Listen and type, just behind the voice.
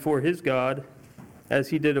before his God, as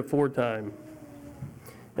he did aforetime.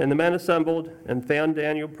 And the men assembled and found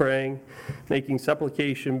Daniel praying, making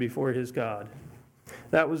supplication before his God.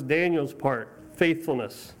 That was Daniel's part,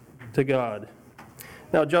 faithfulness to God.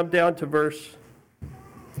 Now jump down to verse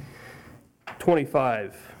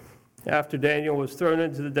 25. After Daniel was thrown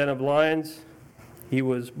into the den of lions, he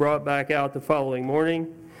was brought back out the following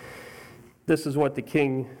morning. This is what the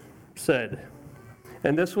king said.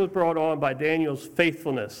 And this was brought on by Daniel's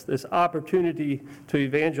faithfulness. This opportunity to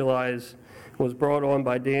evangelize was brought on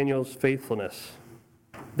by Daniel's faithfulness.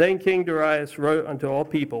 Then King Darius wrote unto all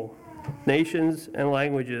people, nations, and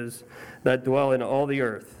languages that dwell in all the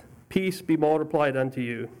earth, peace be multiplied unto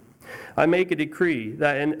you. I make a decree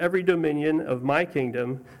that in every dominion of my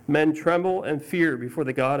kingdom men tremble and fear before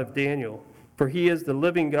the God of Daniel. For he is the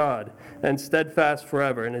living God, and steadfast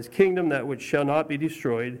forever, and his kingdom that which shall not be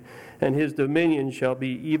destroyed, and his dominion shall be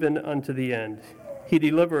even unto the end. He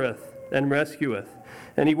delivereth and rescueth,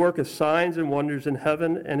 and he worketh signs and wonders in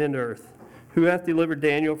heaven and in earth, who hath delivered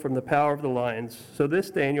Daniel from the power of the lions. So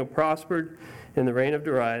this Daniel prospered in the reign of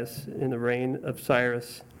Darius, in the reign of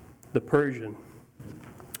Cyrus the Persian.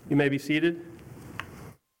 You may be seated.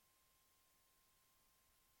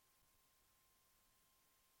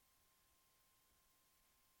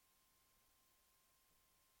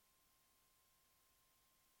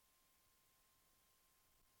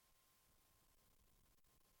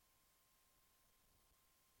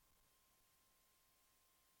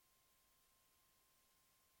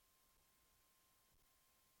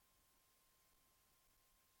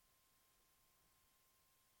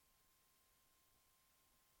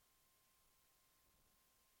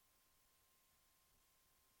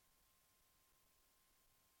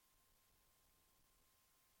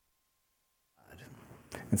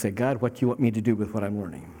 And say, God, what do you want me to do with what I'm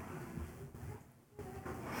learning?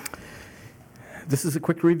 This is a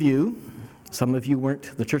quick review. Some of you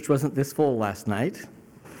the church wasn't this full last night.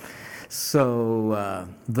 So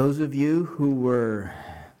those of you who were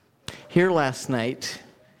here last night,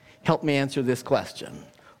 help me answer this question.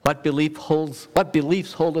 What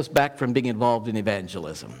beliefs hold us back from being involved in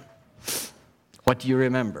evangelism? What do you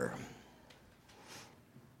remember?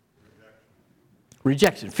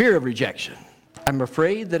 Rejection, fear of rejection. I'm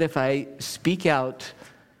afraid that if I speak out,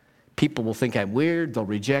 people will think I'm weird, they'll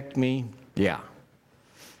reject me. Yeah.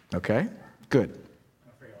 Okay? Good.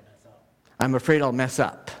 I'm afraid I'll mess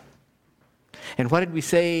up. And what did we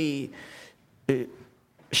say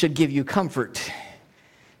should give you comfort?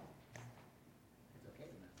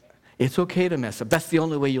 It's okay to mess up. That's the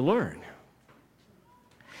only way you learn.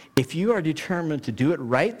 If you are determined to do it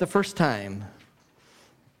right the first time,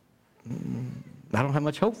 I don't have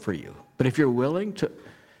much hope for you. But if you're willing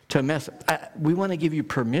to mess up, we want to give you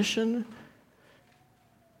permission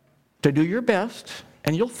to do your best,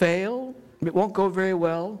 and you'll fail. It won't go very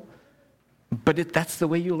well, but that's the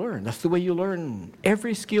way you learn. That's the way you learn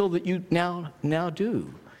every skill that you now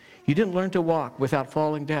do. You didn't learn to walk without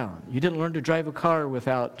falling down. You didn't learn to drive a car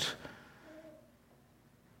without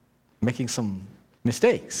making some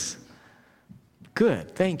mistakes.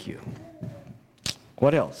 Good, thank you.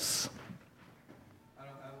 What else?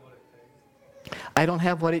 I don't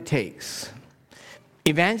have what it takes.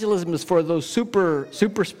 Evangelism is for those super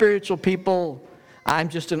spiritual people. I'm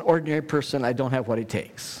just an ordinary person. I don't have what it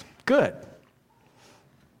takes. Good.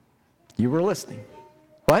 You were listening.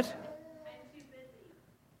 What? I'm too busy.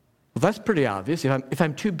 Well, that's pretty obvious. If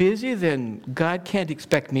I'm too busy, then God can't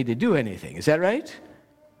expect me to do anything. Is that right?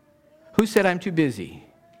 Who said I'm too busy?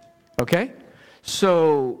 Okay.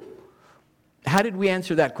 So, how did we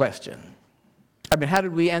answer that question? How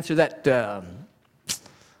did we answer that?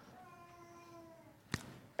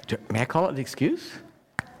 May I call it an excuse?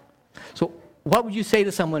 So what would you say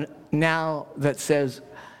to someone now that says,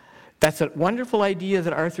 that's a wonderful idea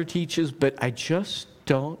that Arthur teaches, but I just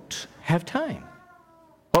don't have time?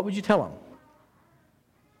 What would you tell them?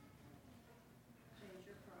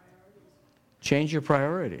 Change your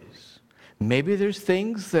priorities. Maybe there's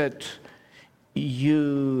things that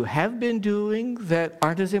you have been doing that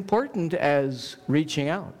aren't as important as reaching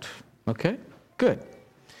out. Okay? Good.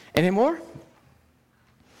 Any more?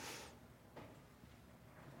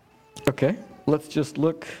 Okay, let's just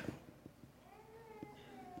look.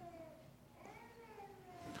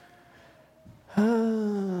 They're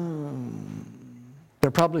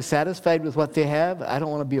probably satisfied with what they have. I don't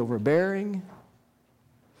want to be overbearing.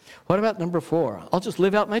 What about number 4? I'll just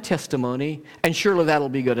live out my testimony, and surely that'll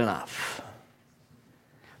be good enough.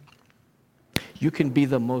 You can be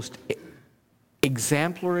the most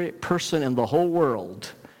exemplary person in the whole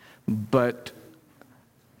world, but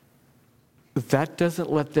that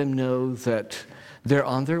doesn't let them know that they're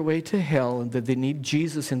on their way to hell and that they need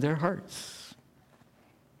Jesus in their hearts.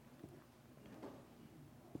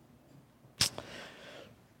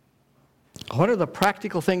 What are the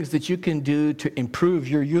practical things that you can do to improve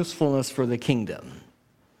your usefulness for the kingdom?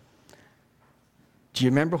 Do you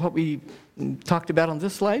remember what we talked about on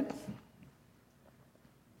this slide?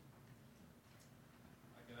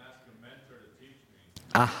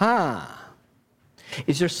 Aha.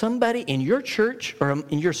 Is there somebody in your church or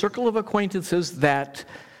in your circle of acquaintances that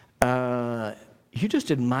you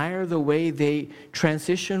just admire the way they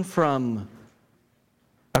transition from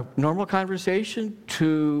a normal conversation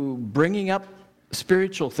to bringing up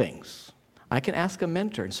spiritual things? I can ask a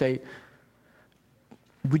mentor and say,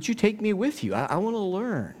 would you take me with you? I want to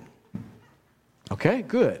learn. Okay,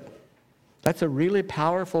 good. That's a really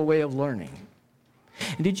powerful way of learning.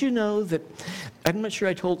 And did you know that, I'm not sure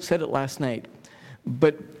I said it last night,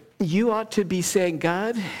 but you ought to be saying,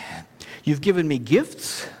 God, you've given me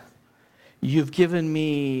gifts, you've given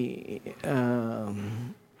me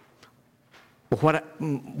what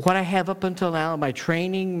I have up until now, my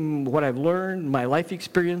training, what I've learned, my life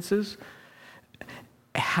experiences.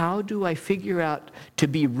 How do I figure out to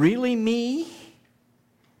be really me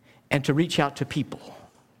and to reach out to people?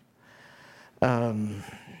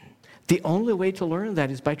 The only way to learn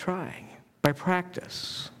that is by trying, by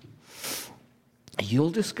practice. You'll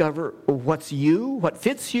discover what's you, what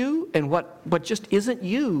fits you, and what just isn't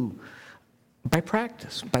you by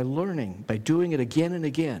practice, by learning, by doing it again and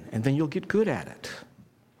again, and then you'll get good at it.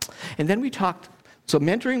 And then we talked, so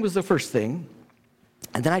mentoring was the first thing,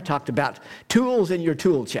 and then I talked about tools in your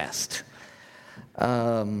tool chest. Do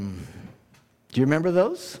you remember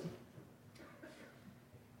those?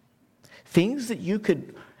 Things that you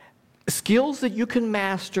could, skills that you can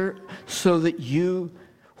master so that you,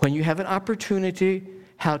 when you have an opportunity,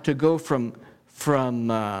 how to go from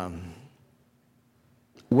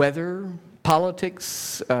weather,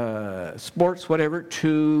 politics, sports, whatever,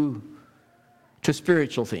 to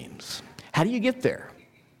spiritual themes. How do you get there?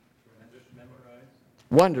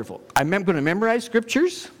 Wonderful. I'm going to memorize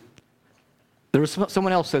scriptures. There was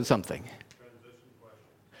someone else said something.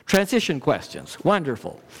 Transition questions.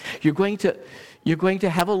 Wonderful. You're going to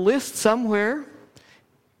have a list somewhere,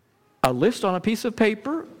 a list on a piece of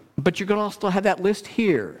paper, but you're going to also have that list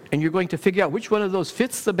here, and you're going to figure out which one of those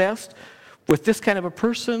fits the best with this kind of a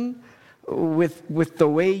person, with the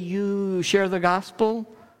way you share the gospel.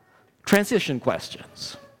 Transition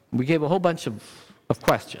questions. We gave a whole bunch of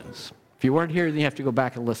questions. If you weren't here, then you have to go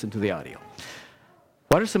back and listen to the audio.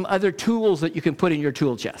 What are some other tools that you can put in your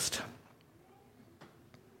tool chest?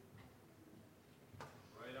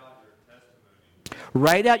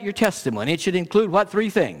 Write out your testimony. It should include what?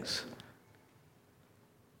 3 things?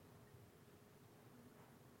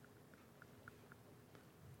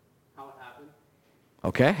 How it happened.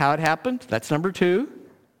 Okay, how it happened. That's number 2.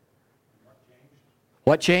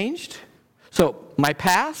 What changed? So, my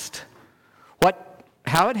past,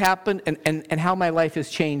 how it happened, and how my life has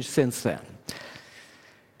changed since then.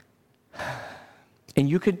 And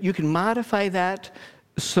you can modify that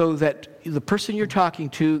so that the person you're talking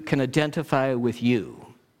to can identify with you.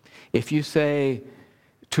 If you say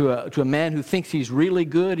to a man who thinks he's really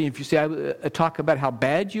good, and if you say, I talk about how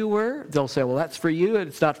bad you were, they'll say, well, that's for you and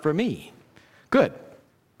it's not for me. Good.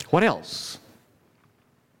 What else?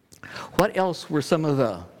 What else were some of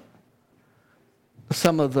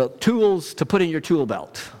the tools to put in your tool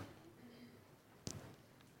belt?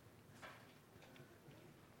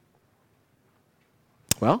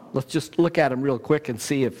 Well, let's just look at them real quick and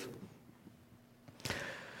see if...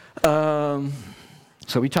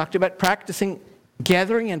 So we talked about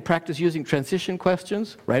gathering and practice using transition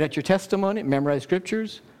questions. Write out your testimony, memorize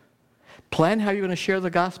scriptures. Plan how you're going to share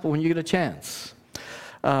the gospel when you get a chance.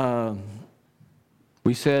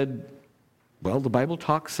 We said, well, the Bible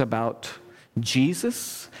talks about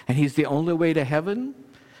Jesus, and he's the only way to heaven,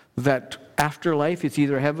 that afterlife is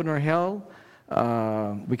either heaven or hell.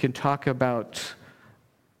 We can talk about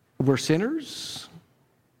we're sinners.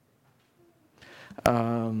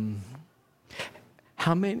 How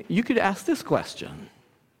many? You could ask this question.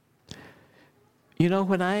 You know,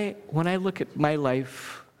 when I look at my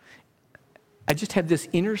life, I just have this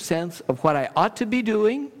inner sense of what I ought to be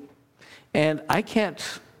doing, and I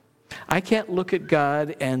can't look at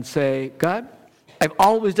God and say, God, I've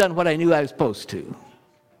always done what I knew I was supposed to.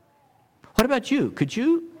 What about you?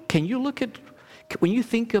 Can you look at, when you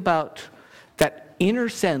think about that inner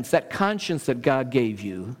sense, that conscience that God gave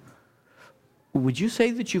you, would you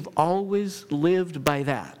say that you've always lived by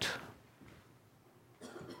that?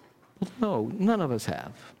 Well, no, none of us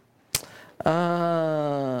have.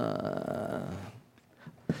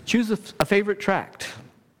 Choose a favorite tract.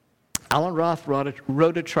 Alan Roth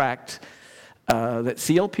wrote a tract that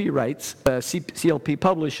CLP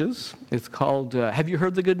publishes. It's called Have You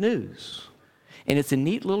Heard the Good News? And it's a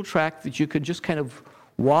neat little tract that you could just kind of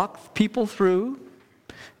walk people through.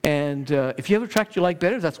 And if you have a tract you like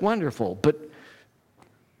better, that's wonderful. But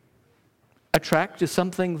a tract is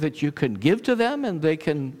something that you can give to them and they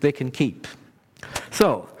can keep.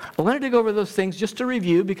 So I wanted to go over those things just to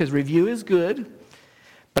review, because review is good.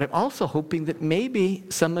 But I'm also hoping that maybe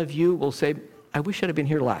some of you will say, I wish I'd have been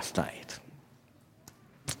here last night.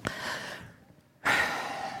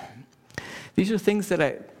 These are things that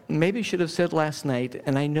I maybe should have said last night,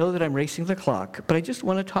 and I know that I'm racing the clock, but I just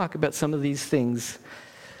want to talk about some of these things.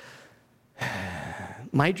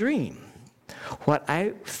 My dream, what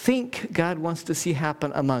I think God wants to see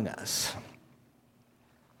happen among us.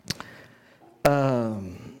 I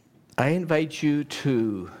invite you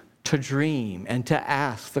to dream and to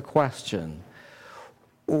ask the question,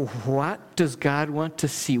 what does God want to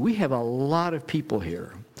see? We have a lot of people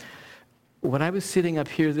here. When I was sitting up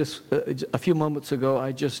here a few moments ago,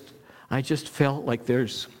 I just felt like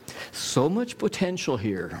there's so much potential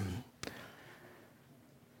here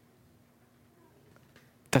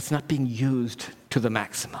that's not being used to the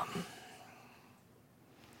maximum.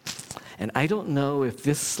 And I don't know if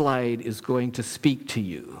this slide is going to speak to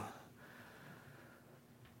you.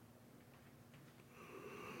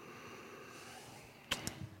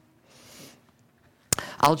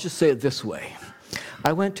 I'll just say it this way.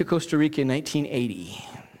 I went to Costa Rica in 1980,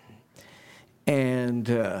 and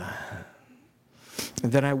then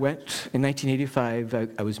I went in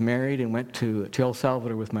 1985. I was married and went to El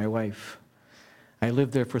Salvador with my wife. I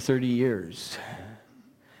lived there for 30 years.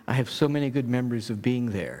 I have so many good memories of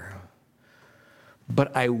being there.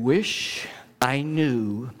 But I wish I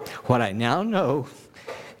knew what I now know,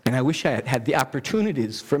 and I wish I had had the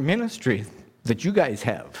opportunities for ministry that you guys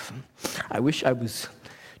have. I wish I was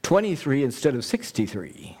 23 instead of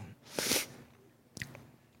 63.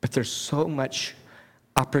 But there's so much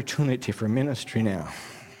opportunity for ministry now.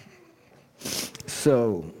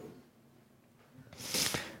 So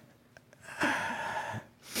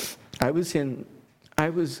I was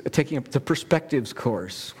taking up the Perspectives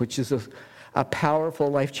course, which is a powerful,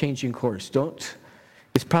 life-changing course.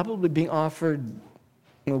 It's probably being offered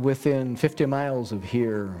within 50 miles of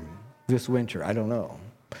here this winter. I don't know.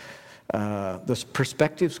 This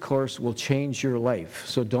Perspectives course will change your life,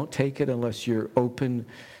 so don't take it unless you're open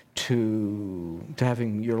to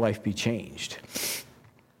having your life be changed.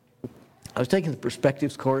 I was taking the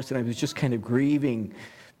Perspectives course, and I was just kind of grieving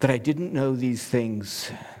that I didn't know these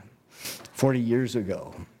things 40 years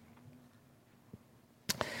ago.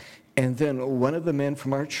 And then one of the men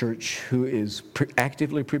from our church, who is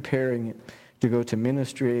actively preparing to go to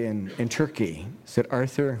ministry in Turkey, said,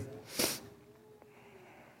 Arthur,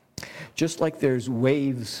 just like there's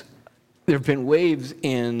waves, there have been waves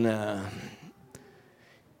in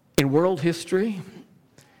world history,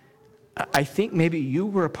 I think maybe you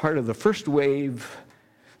were a part of the first wave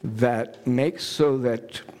that makes so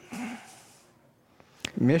that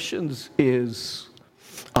missions is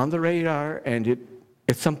on the radar, and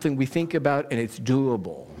it's something we think about, and it's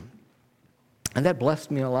doable. And that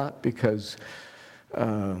blessed me a lot, because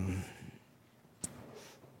I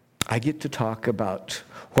get to talk about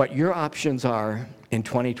what your options are in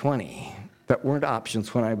 2020 that weren't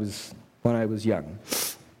options when I was young.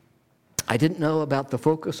 I didn't know about the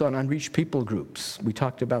focus on unreached people groups. We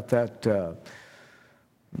talked about that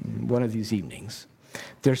one of these evenings.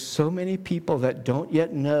 There's so many people that don't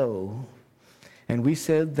yet know, and we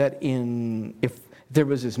said that if there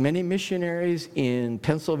was as many missionaries in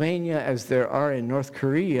Pennsylvania as there are in North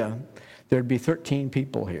Korea, there'd be 13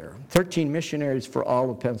 people here. 13 missionaries for all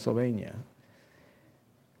of Pennsylvania.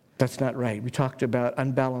 That's not right. We talked about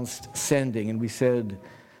unbalanced sending, and we said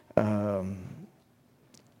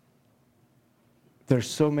there's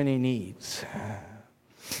so many needs.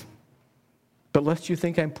 But lest you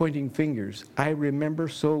think I'm pointing fingers, I remember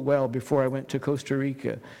so well before I went to Costa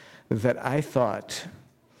Rica that I thought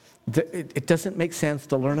that it doesn't make sense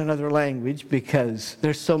to learn another language because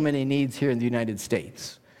there's so many needs here in the United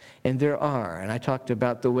States. And there are. And I talked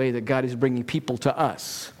about the way that God is bringing people to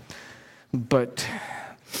us. But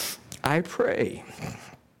I pray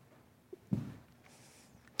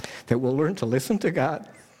that we'll learn to listen to God,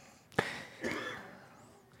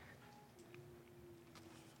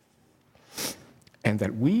 and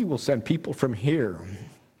that we will send people from here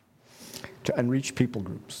to unreached people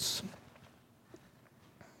groups.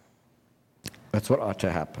 That's what ought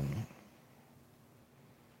to happen.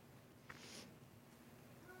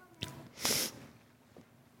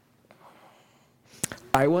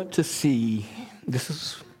 I want to see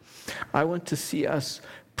us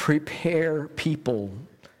prepare people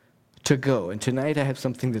to go. And tonight I have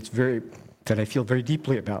something that I feel very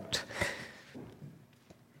deeply about.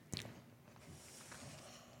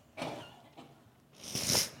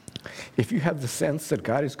 If you have the sense that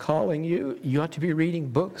God is calling you, you ought to be reading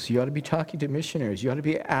books. You ought to be talking to missionaries. You ought to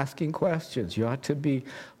be asking questions. You ought to be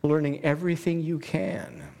learning everything you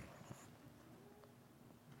can.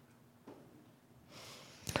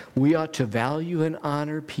 We ought to value and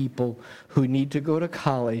honor people who need to go to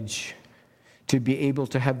college to be able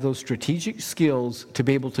to have those strategic skills to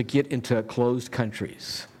be able to get into closed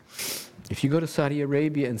countries. If you go to Saudi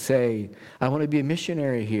Arabia and say, I want to be a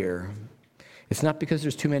missionary here, it's not because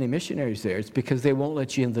there's too many missionaries there. It's because they won't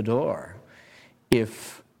let you in the door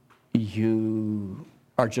if you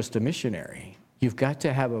are just a missionary. You've got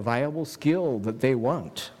to have a viable skill that they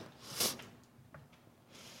want.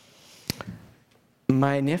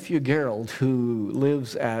 My nephew Gerald, who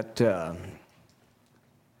lives at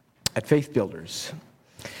Faith Builders,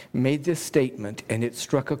 made this statement, and it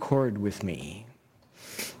struck a chord with me.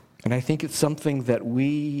 And I think it's something that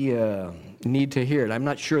we need to hear. And I'm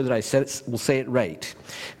not sure that I will say it right.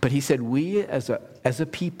 But he said, we as a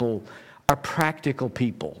people are practical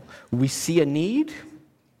people. We see a need,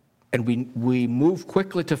 and we move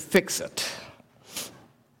quickly to fix it.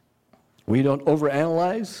 We don't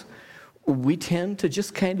overanalyze. We tend to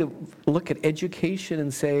just kind of look at education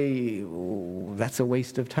and say, oh, that's a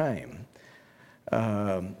waste of time.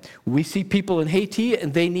 We see people in Haiti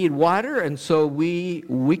and they need water, and so we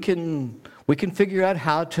can figure out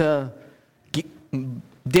how to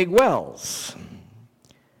dig wells.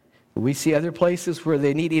 We see other places where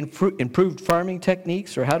they need improved farming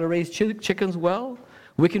techniques or how to raise chickens well.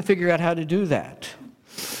 We can figure out how to do that.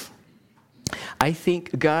 I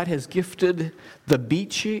think God has gifted the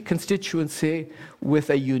Beachy constituency with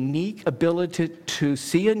a unique ability to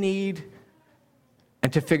see a need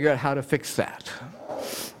and to figure out how to fix that.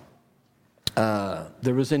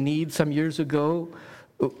 There was a need some years ago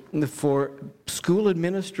for school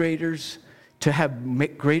administrators to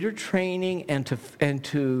have greater training and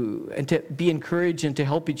to be encouraged and to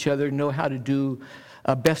help each other know how to do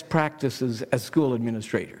best practices as school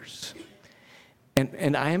administrators.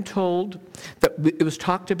 And I am told that it was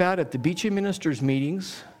talked about at the Beachy ministers'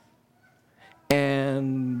 meetings,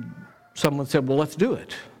 and someone said, well, let's do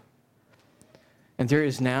it. And there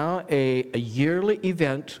is now a yearly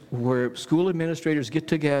event where school administrators get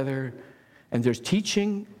together, and there's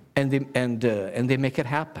teaching, and they make it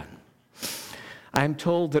happen. I'm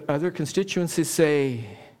told that other constituencies say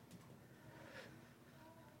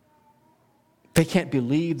they can't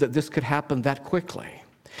believe that this could happen that quickly.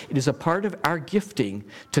 It is a part of our gifting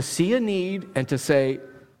to see a need and to say,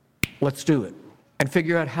 let's do it, and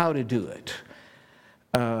figure out how to do it.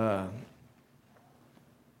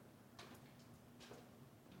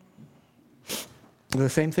 The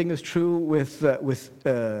same thing is true with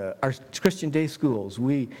our Christian day schools.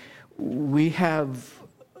 We have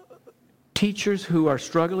teachers who are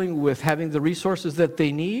struggling with having the resources that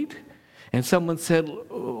they need, and someone said,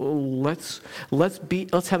 let's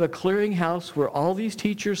have a clearinghouse where all these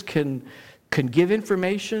teachers can give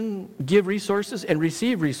information, give resources, and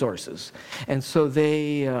receive resources. And so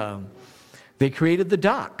they created the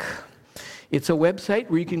doc. It's a website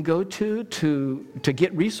where you can go to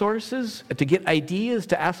get resources, to get ideas,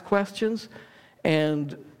 to ask questions,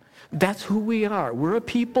 and that's who we are. We're a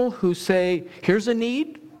people who say, here's a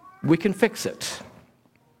need, we can fix it.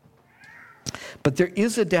 But there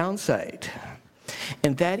is a downside,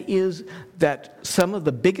 and that is that some of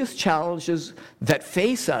the biggest challenges that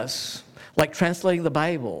face us, like translating the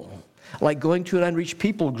Bible, like going to an unreached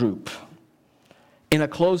people group in a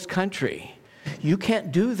closed country, you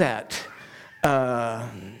can't do that on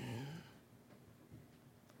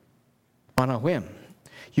a whim.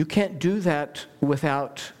 You can't do that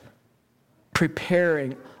without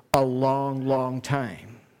preparing a long, long time.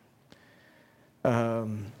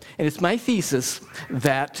 And it's my thesis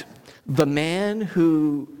that the man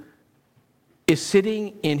who is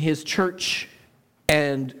sitting in his church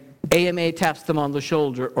and AMA taps them on the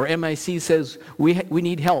shoulder, or MIC says, we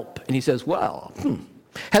need help, and he says, well,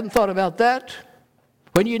 hadn't thought about that.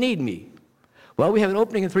 When do you need me? Well, we have an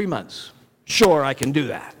opening in 3 months. Sure, I can do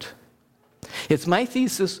that. It's my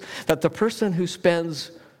thesis that the person who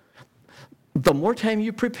spends the more time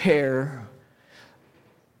you prepare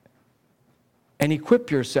and equip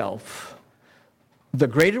yourself, the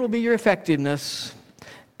greater will be your effectiveness,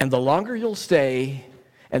 and the longer you'll stay,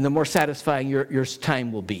 and the more satisfying your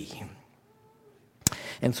time will be.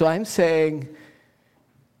 And so I'm saying,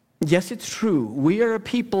 yes, it's true. We are a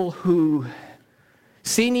people who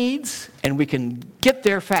see needs and we can get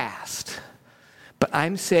there fast. But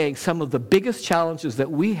I'm saying some of the biggest challenges that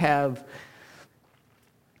we have,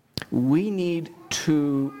 we need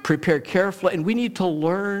to prepare carefully, and we need to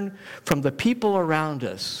learn from the people around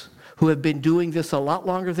us who have been doing this a lot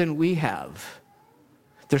longer than we have.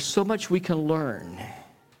 There's so much we can learn.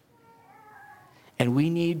 And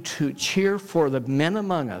we need to cheer for the men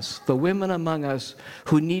among us, the women among us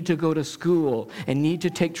who need to go to school and need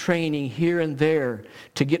to take training here and there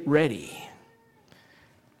to get ready.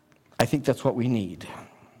 I think that's what we need.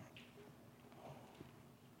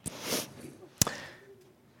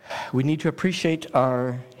 We need to appreciate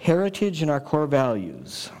our heritage and our core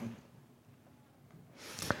values.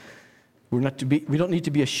 We don't need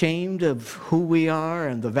to be ashamed of who we are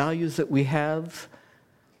and the values that we have.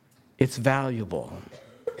 It's valuable.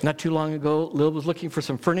 Not too long ago, Lil was looking for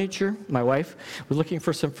some furniture. My wife was looking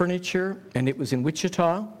for some furniture, and it was in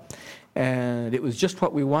Wichita, and it was just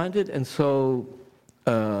what we wanted. And so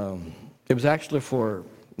it was actually for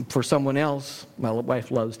someone else. My wife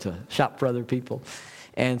loves to shop for other people.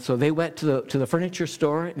 And so they went to the furniture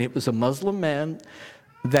store, and it was a Muslim man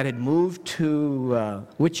that had moved to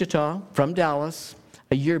Wichita from Dallas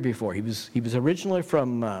a year before. He was originally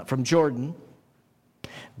from Jordan,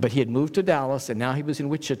 but he had moved to Dallas, and now he was in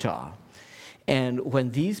Wichita. And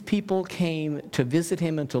when these people came to visit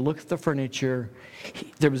him and to look at the furniture,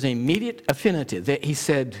 there was an immediate affinity. He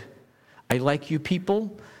said, I like you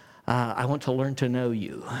people. I want to learn to know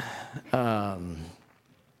you. And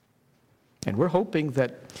we're hoping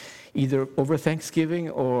that either over Thanksgiving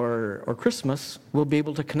or Christmas, we'll be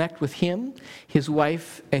able to connect with him, his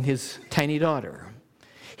wife, and his tiny daughter.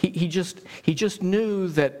 He just knew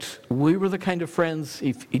that we were the kind of friends.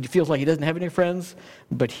 He feels like he doesn't have any friends,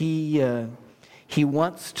 but he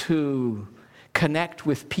wants to connect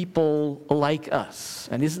with people like us.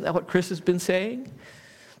 And isn't that what Chris has been saying?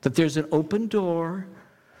 That there's an open door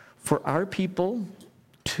for our people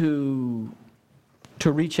to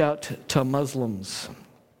reach out to Muslims.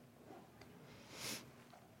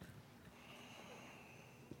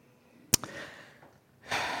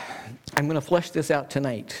 I'm going to flesh this out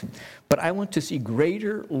tonight, but I want to see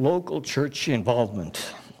greater local church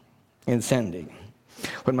involvement in sending.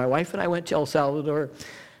 When my wife and I went to El Salvador,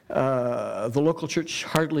 the local church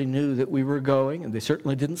hardly knew that we were going, and they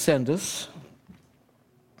certainly didn't send us.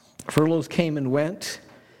 Furloughs came and went.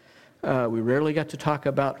 We rarely got to talk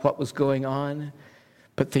about what was going on,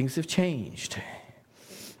 but things have changed.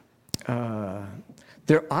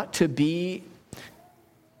 There ought to be,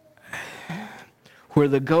 where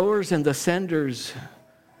the goers and the senders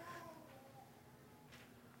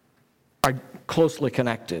are closely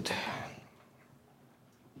connected.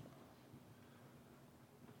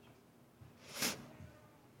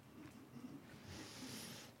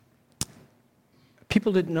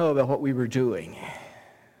 People didn't know about what we were doing.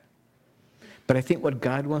 But I think what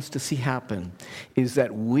God wants to see happen is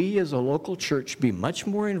that we as a local church be much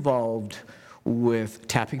more involved with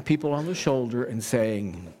tapping people on the shoulder and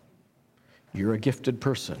saying, you're a gifted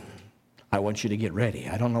person. I want you to get ready.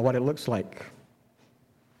 I don't know what it looks like.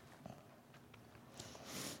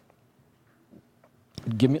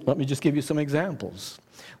 Let me just give you some examples.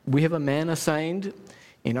 We have a man assigned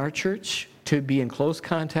in our church to be in close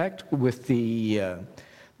contact with the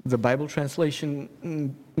Bible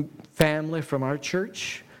translation family from our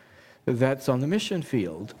church that's on the mission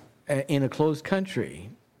field in a closed country.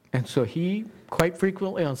 And so he quite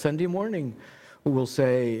frequently on Sunday morning will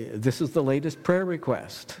say, this is the latest prayer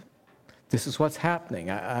request. This is what's happening.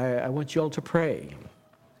 I want you all to pray.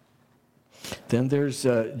 Then there's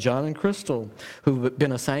John and Crystal, who've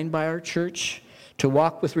been assigned by our church to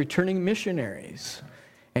walk with returning missionaries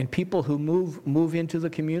and people who move into the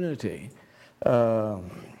community.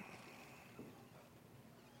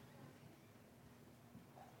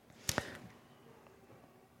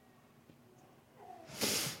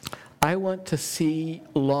 I want to see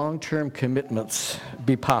long-term commitments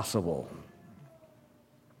be possible.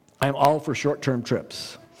 I'm all for short-term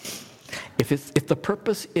trips. If the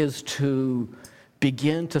purpose is to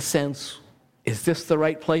begin to sense, is this the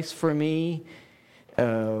right place for me?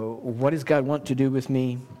 What does God want to do with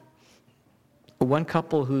me? One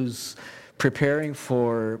couple who's preparing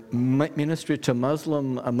for ministry to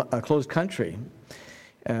Muslim, a closed country,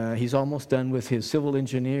 he's almost done with his civil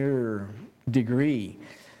engineer degree.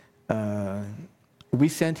 We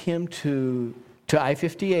sent him to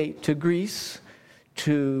I-58, to Greece,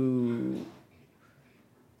 to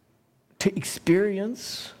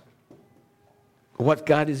experience what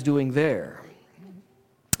God is doing there.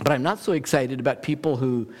 But I'm not so excited about people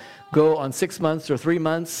who go on 6 months or 3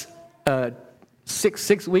 months,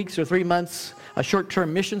 6 weeks or 3 months a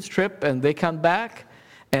short-term missions trip and they come back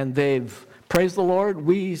and they've praised the Lord,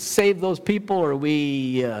 we saved those people, or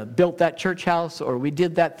we built that church house, or we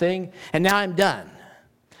did that thing, and now I'm done.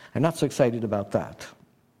 I'm not so excited about that.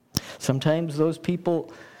 Sometimes those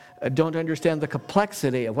people don't understand the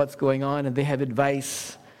complexity of what's going on, and they have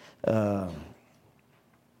advice. But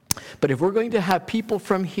if we're going to have people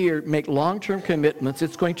from here make long-term commitments,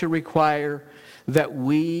 it's going to require that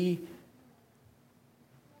we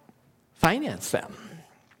finance them.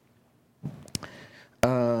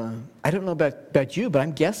 I don't know about you, but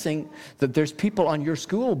I'm guessing that there's people on your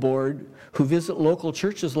school board who visit local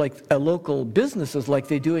churches, like local businesses like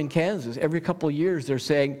they do in Kansas. Every couple of years they're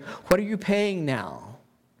saying, what are you paying now?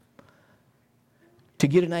 To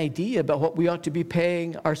get an idea about what we ought to be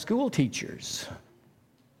paying our school teachers.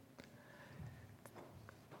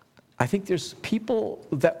 I think there's people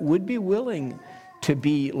that would be willing to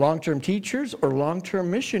be long-term teachers or long-term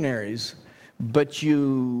missionaries, but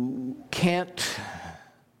you can't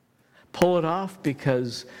pull it off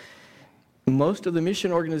because most of the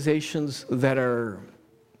mission organizations that are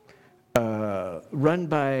run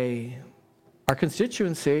by our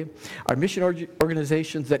constituency are mission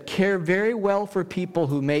organizations that care very well for people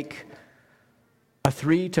who make a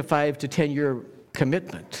 3 to 5 to 10 year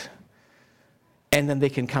commitment. And then they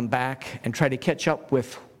can come back and try to catch up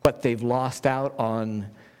with what they've lost out on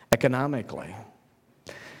economically.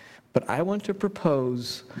 But I want to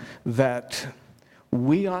propose that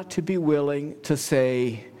we ought to be willing to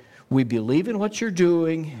say, we believe in what you're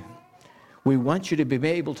doing. We want you to be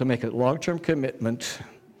able to make a long-term commitment.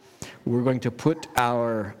 We're going to put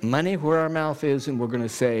our money where our mouth is, and we're going to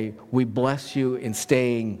say, we bless you in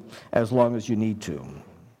staying as long as you need to.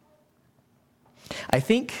 I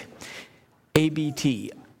think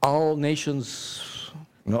ABT, all nations,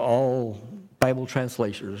 all Bible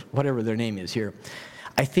translators, whatever their name is here,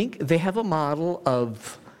 I think they have a model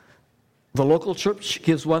of the local church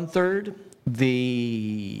gives 1/3,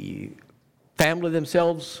 the family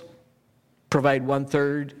themselves provide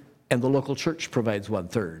 1/3, and the local church provides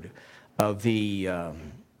 1/3 of the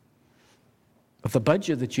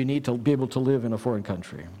budget that you need to be able to live in a foreign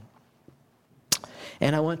country.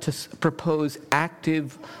 And I want to propose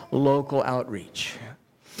active local outreach.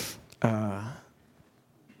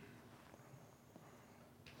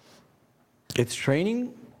 It's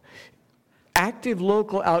training. Active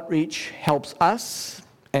local outreach helps us,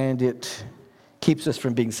 and it keeps us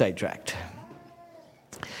from being sidetracked.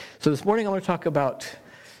 So this morning I want to talk about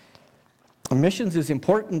missions is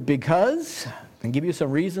important because, and give you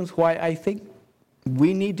some reasons why I think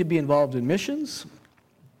we need to be involved in missions.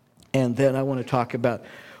 And then I want to talk about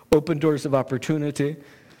open doors of opportunity,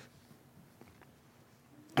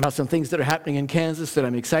 about some things that are happening in Kansas that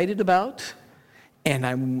I'm excited about, and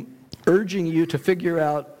I'm urging you to figure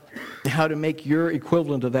out how to make your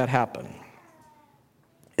equivalent of that happen.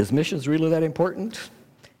 Is missions really that important?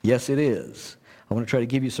 Yes, it is. I want to try to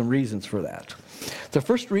give you some reasons for that. The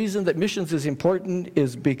first reason that missions is important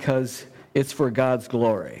is because it's for God's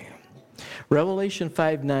glory. Revelation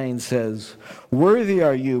 5:9 says, "Worthy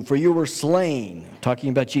are you, for you were slain," talking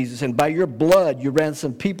about Jesus, "and by your blood you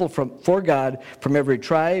ransomed people for God from every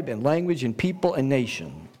tribe and language and people and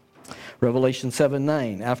nation." Revelation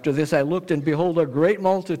 7:9, "After this I looked, and behold, a great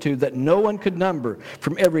multitude that no one could number,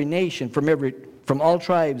 from every nation, from all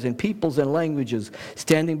tribes and peoples and languages,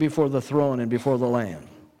 standing before the throne and before the Lamb."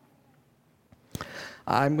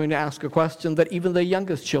 I'm going to ask a question that even the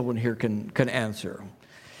youngest children here can answer.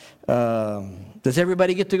 Does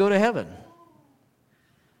everybody get to go to heaven?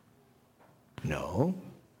 No.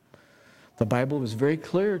 The Bible was very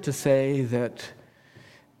clear to say that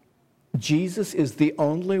Jesus is the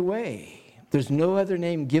only way. There's no other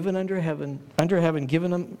name given under heaven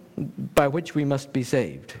given by which we must be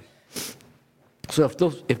saved. So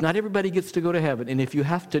if not everybody gets to go to heaven, and if you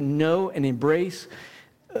have to know and embrace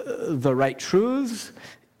the right truths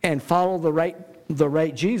and follow the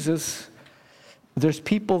right Jesus, there's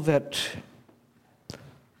people that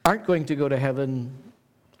aren't going to go to heaven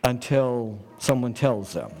until someone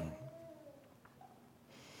tells them.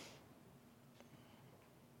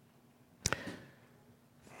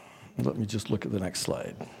 Let me just look at the next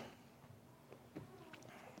slide.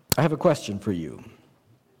 I have a question for you.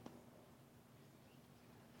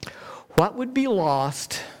 What would be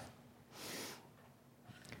lost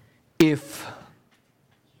if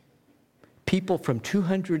people from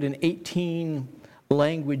 218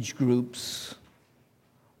 language groups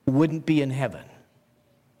wouldn't be in heaven?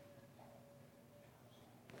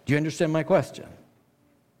 Do you understand my question?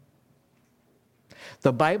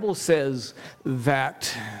 The Bible says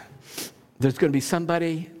that there's going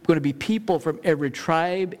to be people from every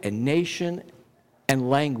tribe and nation and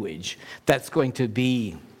language that's going to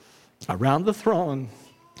be around the throne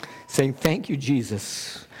saying, "Thank you,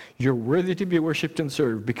 Jesus. You're worthy to be worshiped and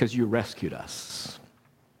served because you rescued us."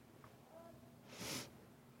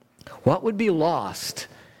 What would be lost?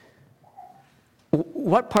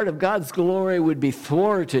 What part of God's glory would be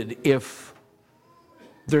thwarted if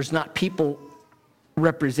there's not people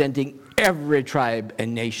representing every tribe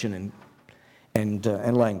and nation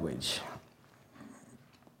and language?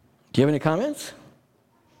 Do you have any comments?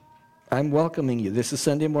 I'm welcoming you. This is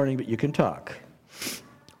Sunday morning, but you can talk.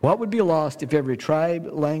 What would be lost if every tribe,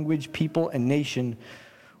 language, people, and nation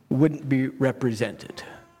wouldn't be represented?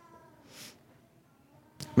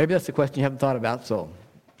 Maybe that's a question you haven't thought about, so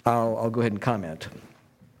I'll go ahead and comment.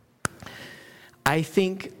 I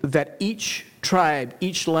think that each tribe,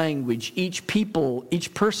 each language, each people,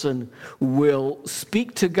 each person will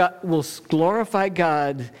speak to God, will glorify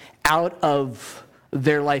God out of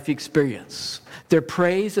their life experience. Their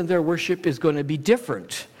praise and their worship is going to be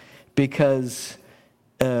different because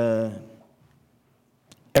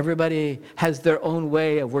everybody has their own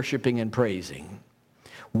way of worshiping and praising.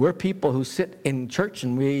 We're people who sit in church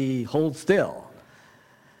and we hold still.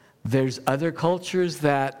 There's other cultures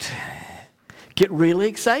that get really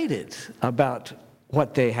excited about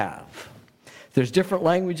what they have. There's different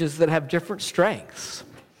languages that have different strengths.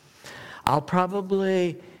 I'll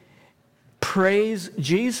probably praise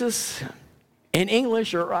Jesus in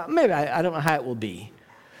English, or maybe I don't know how it will be.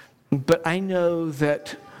 But I know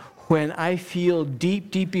that when I feel deep,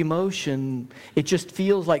 deep emotion, it just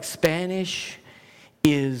feels like Spanish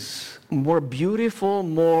is more beautiful,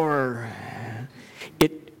 more,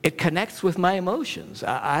 it connects with my emotions.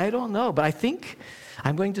 I don't know, but I think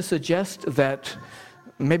I'm going to suggest that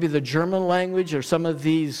maybe the German language or some of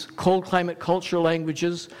these cold climate culture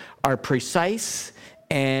languages are precise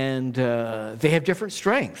and they have different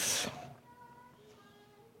strengths.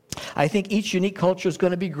 I think each unique culture is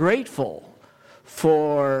going to be grateful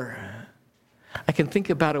for, I can think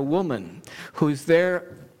about a woman who's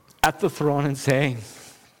there at the throne and saying,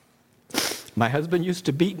 "My husband used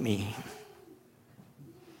to beat me,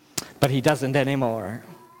 but he doesn't anymore."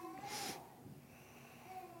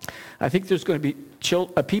 I think there's going to be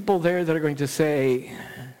people there that are going to say,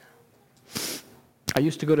 "I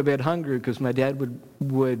used to go to bed hungry because my dad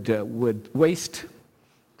would waste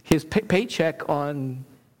his paycheck on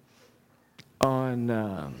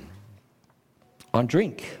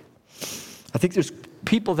drink." I think there's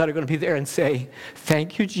people that are going to be there and say,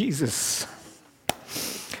 "Thank you, Jesus.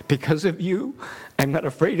 Because of you, I'm not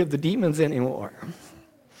afraid of the demons anymore."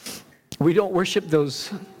 We don't worship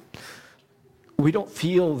those, we don't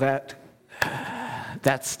feel that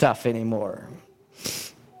stuff anymore.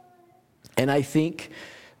 And I think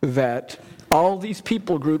that all these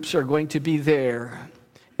people groups are going to be there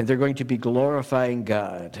and they're going to be glorifying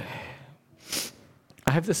God.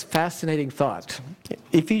 I have this fascinating thought.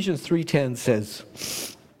 Ephesians 3:10 says,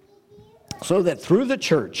 "So that through the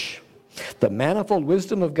church, the manifold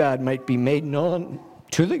wisdom of God might be made known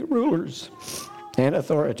to the rulers and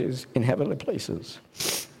authorities in heavenly places."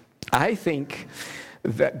 I think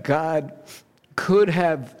that God could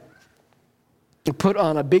have put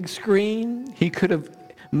on a big screen. He could have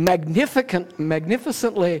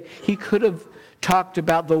magnificently, he could have talked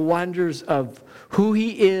about the wonders of who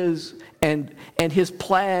he is and his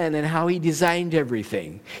plan and how he designed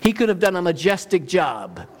everything. He could have done a majestic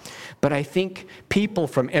job. But I think people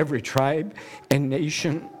from every tribe and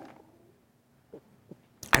nation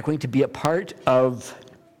are going to be a part of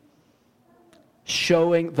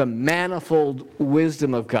showing the manifold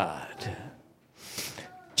wisdom of God.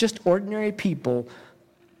 Just ordinary people.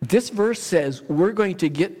 This verse says we're going to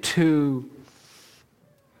get to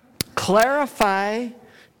clarify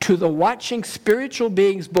to the watching spiritual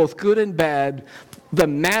beings, both good and bad, the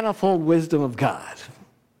manifold wisdom of God.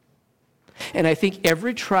 And I think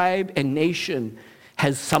every tribe and nation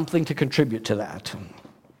has something to contribute to that.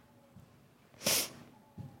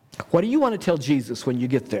 What do you want to tell Jesus when you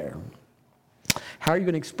get there? How are you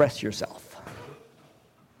going to express yourself?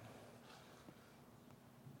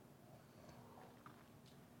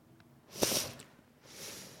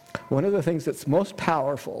 One of the things that's most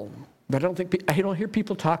powerful, but I don't hear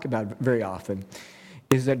people talk about it very often,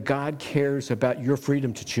 is that God cares about your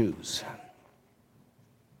freedom to choose.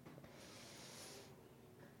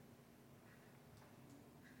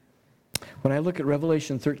 When I look at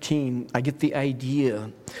Revelation 13, I get the idea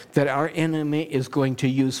that our enemy is going to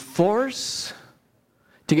use force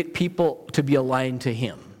to get people to be aligned to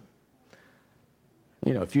him.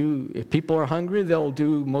 You know, if people are hungry, they'll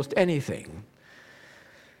do most anything.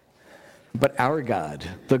 But our God,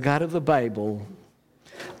 the God of the Bible,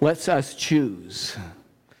 lets us choose.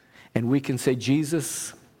 And we can say,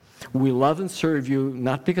 Jesus, we love and serve you,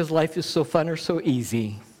 not because life is so fun or so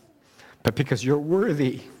easy, but because you're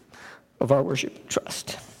worthy of our worship and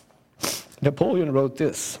trust. Napoleon wrote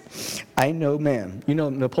this, I know man. You know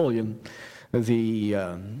Napoleon, the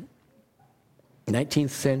 19th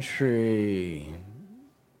century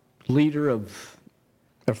leader of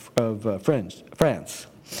France.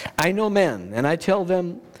 I know men, and I tell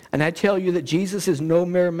you that Jesus is no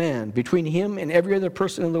mere man. Between him and every other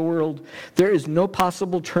person in the world, there is no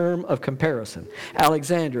possible term of comparison.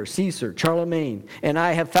 Alexander, Caesar, Charlemagne, and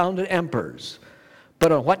I have founded emperors.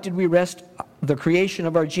 But on what did we rest the creation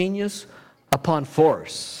of our genius? Upon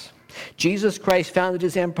force. Jesus Christ founded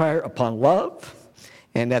his empire upon love,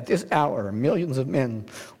 and at this hour, millions of men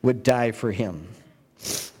would die for him.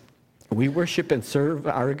 We worship and serve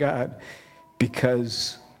our God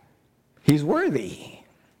because he's worthy.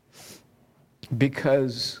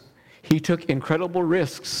 Because he took incredible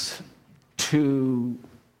risks to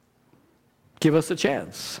give us a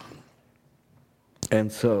chance.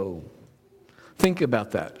 And so, think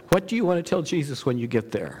about that. What do you want to tell Jesus when you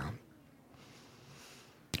get there?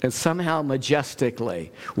 And somehow,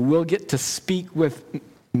 majestically, we'll get to speak with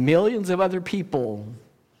millions of other people,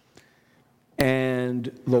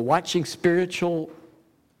 and the watching spiritual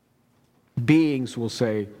beings will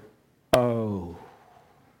say, oh,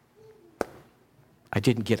 I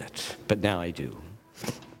didn't get it, but now I do.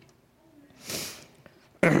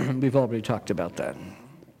 We've already talked about that.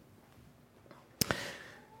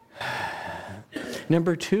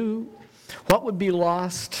 Number 2, what would be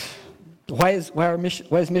lost? Why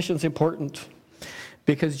is missions important?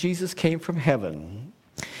 Because Jesus came from heaven.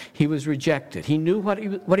 He was rejected. He knew what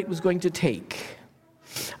it was going to take.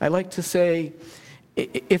 I like to say,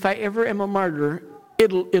 if I ever am a martyr,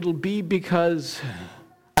 it'll be because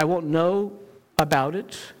I won't know about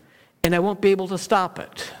it, and I won't be able to stop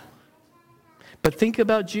it. But think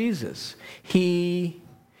about Jesus. He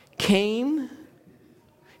came,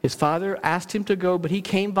 his Father asked him to go, but he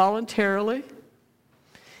came voluntarily.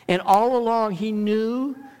 And all along he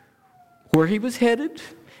knew where he was headed,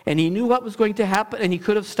 and he knew what was going to happen, and he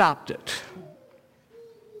could have stopped it.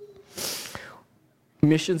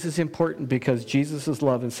 Missions is important because Jesus'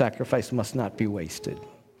 love and sacrifice must not be wasted.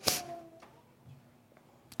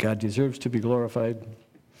 God deserves to be glorified,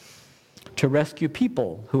 to rescue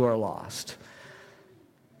people who are lost.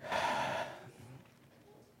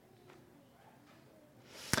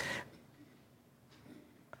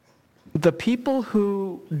 The people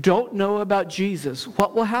who don't know about Jesus,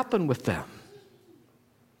 what will happen with them?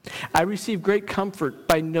 I receive great comfort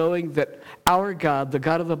by knowing that our God, the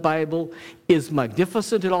God of the Bible, is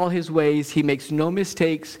magnificent in all his ways. He makes no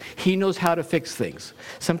mistakes. He knows how to fix things.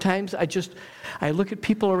 Sometimes I look at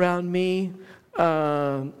people around me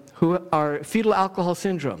who are fetal alcohol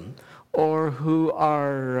syndrome, or who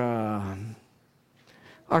are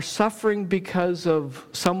suffering because of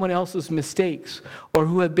someone else's mistakes, or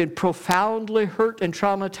who have been profoundly hurt and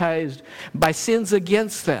traumatized by sins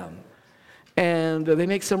against them. And they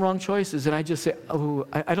make some wrong choices, and I just say, oh,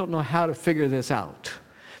 I don't know how to figure this out.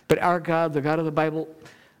 But our God, the God of the Bible,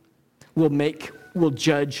 will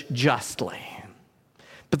judge justly.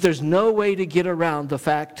 But there's no way to get around the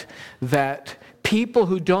fact that people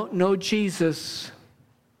who don't know Jesus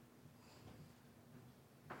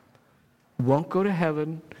won't go to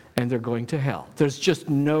heaven, and they're going to hell. There's just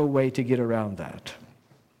no way to get around that.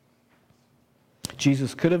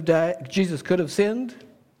 Jesus could have died. Jesus could have sinned.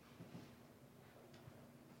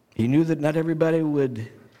 He knew that not everybody would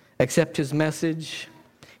accept his message.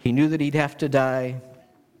 He knew that he'd have to die.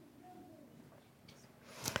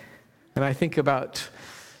 And I think about,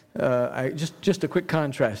 just a quick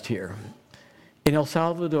contrast here. In El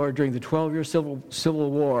Salvador, during the 12-year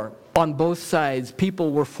civil war, on both sides,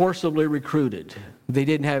 people were forcibly recruited. They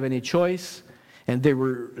didn't have any choice, and they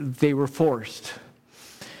were forced.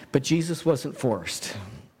 But Jesus wasn't forced.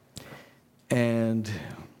 And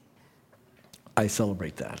I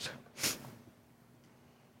celebrate that.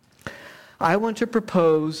 I want to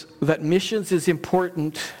propose that missions is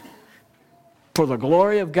important for the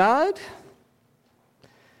glory of God,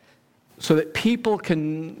 so that people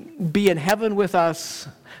can be in heaven with us,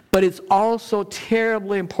 but it's also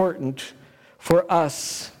terribly important for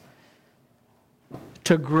us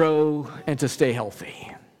to grow and to stay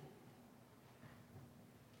healthy.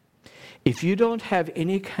 If you don't have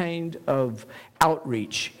any kind of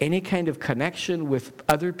outreach, any kind of connection with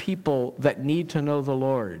other people that need to know the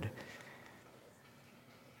Lord,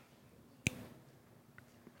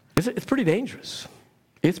 it's pretty dangerous.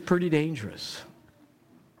 It's pretty dangerous.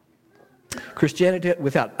 Christianity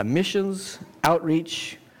without a missions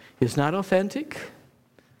outreach is not authentic,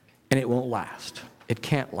 and it won't last. It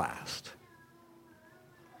can't last.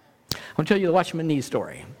 I want to tell you the Watchman Nee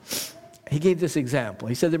story. He gave this example.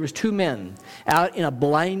 He said there was two men out in a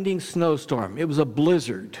blinding snowstorm. It was a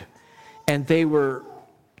blizzard, and they were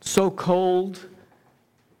so cold,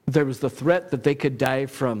 there was the threat that they could die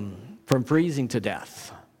from freezing to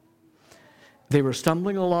death. They were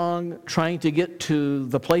stumbling along, trying to get to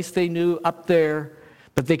the place they knew up there,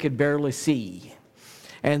 but they could barely see.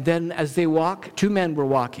 And then as they walk, two men were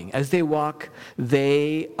walking. As they walk,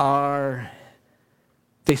 they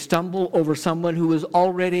stumble over someone who was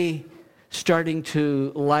already starting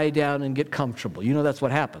to lie down and get comfortable. You know that's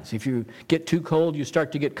what happens. If you get too cold, you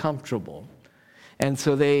start to get comfortable. And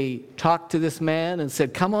so they talked to this man and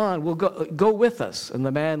said, "Come on, we'll go with us." And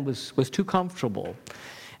the man was too comfortable.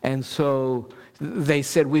 And so they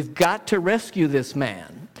said, "We've got to rescue this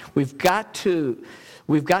man. We've got to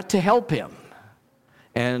help him."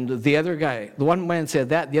 And the other guy, the one man said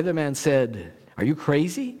that, the other man said, "Are you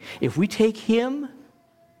crazy? If we take him,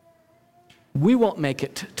 we won't make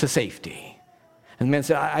it to safety." And the man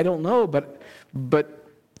said, I don't know, but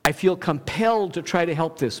I feel compelled to try to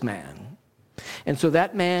help this man. And so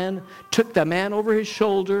that man took the man over his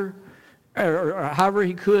shoulder, or however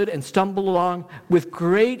he could, and stumbled along with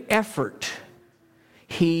great effort.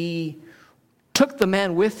 He took the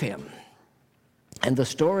man with him. And the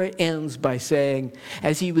story ends by saying,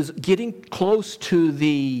 as he was getting close to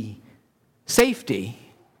the safety,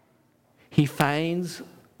 he finds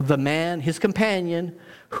the man, his companion,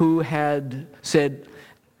 who had said,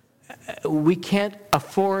 "We can't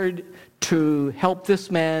afford to help this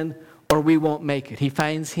man or we won't make it." He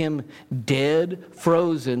finds him dead,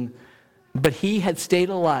 frozen, but he had stayed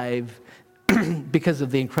alive because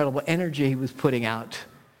of the incredible energy he was putting out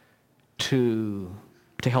to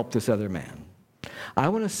help this other man. I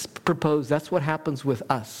want to propose that's what happens with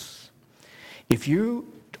us. If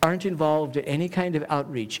you aren't involved in any kind of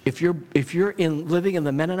outreach, if you're living in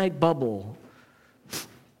the Mennonite bubble,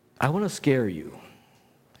 I want to scare you.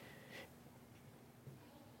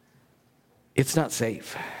 It's not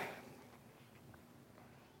safe.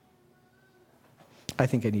 I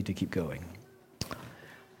think I need to keep going.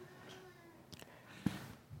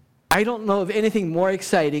 I don't know of anything more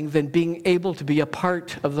exciting than being able to be a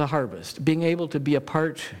part of the harvest, being able to be a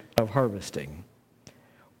part of harvesting.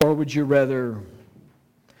 Or would you rather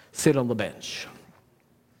sit on the bench?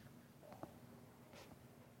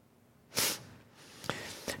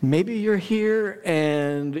 Maybe you're here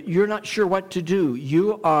and you're not sure what to do.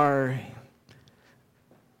 You are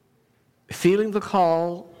feeling the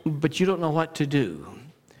call, but you don't know what to do.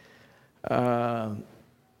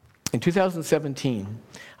 In 2017,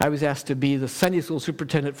 I was asked to be the Sunday school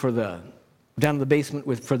superintendent down in the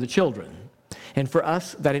basement for the children. And for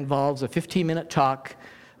us, that involves a 15-minute talk.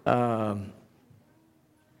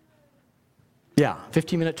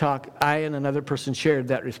 15-minute talk. I and another person shared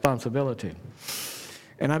that responsibility.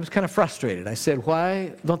 And I was kind of frustrated. I said,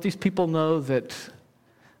 why don't these people know that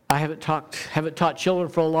I haven't taught children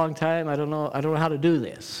for a long time? I don't know how to do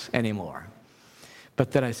this anymore.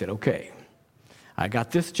 But then I said, okay, I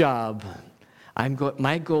got this job.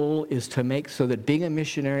 My goal is to make so that being a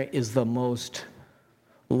missionary is the most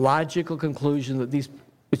logical conclusion that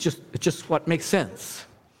it's just what makes sense.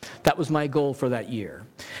 That was my goal for that year.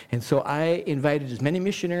 And so I invited as many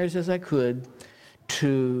missionaries as I could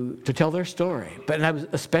to tell their story. But I was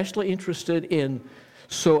especially interested in,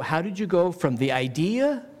 so how did you go from the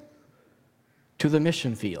idea to the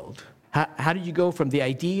mission field? How did you go from the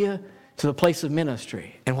idea to the place of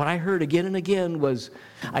ministry? And what I heard again and again was,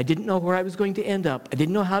 I didn't know where I was going to end up. I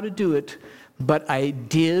didn't know how to do it, but I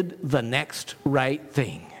did the next right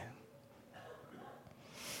thing.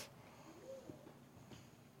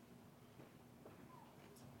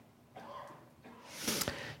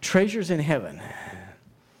 Treasures in heaven.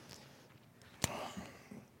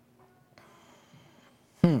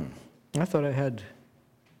 I thought I had,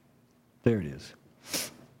 there it is.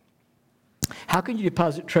 How can you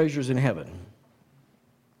deposit treasures in heaven?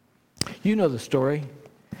 You know the story.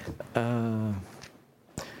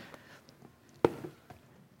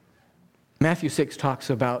 Matthew 6 talks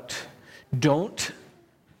about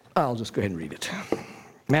I'll just go ahead and read it.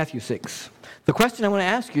 Matthew 6. The question I want to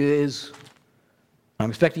ask you is, I'm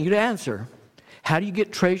expecting you to answer, how do you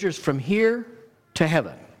get treasures from here to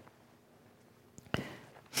heaven?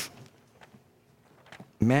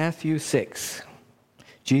 Matthew 6.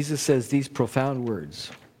 Jesus says these profound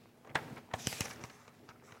words.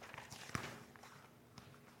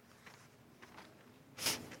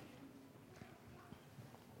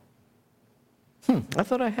 I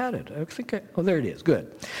thought I had it. Oh, there it is.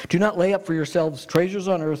 Good. Do not lay up for yourselves treasures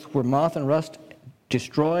on earth where moth and rust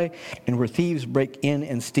destroy and where thieves break in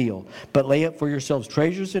and steal. But lay up for yourselves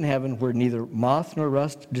treasures in heaven where neither moth nor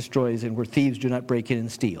rust destroys and where thieves do not break in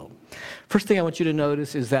and steal. First thing I want you to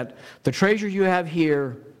notice is that the treasure you have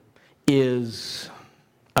here is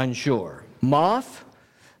unsure. Moth,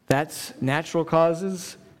 that's natural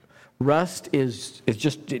causes. Rust is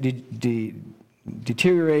just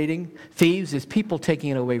deteriorating. Thieves is people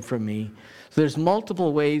taking it away from me. So there's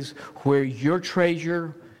multiple ways where your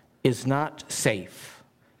treasure is not safe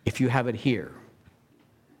if you have it here.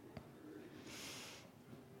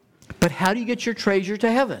 But how do you get your treasure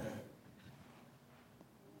to heaven?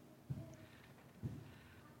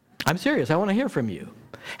 I'm serious. I want to hear from you.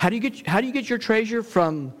 How do you get your treasure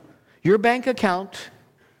from your bank account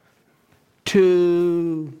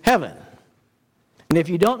to heaven? And if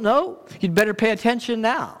you don't know, you'd better pay attention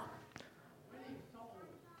now.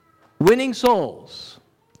 Winning souls.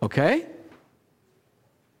 Okay?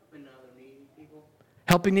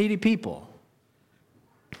 Helping needy people.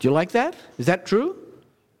 Do you like that? Is that true?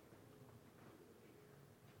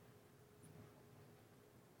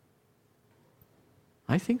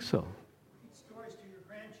 I think so. Read stories to your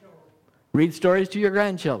grandchildren. Read stories to your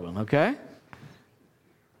grandchildren, okay?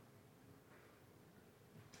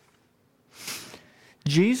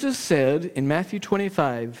 Jesus said in Matthew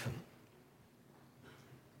 25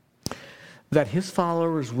 that his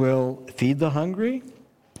followers will feed the hungry,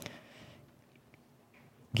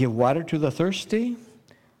 give water to the thirsty,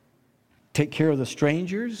 take care of the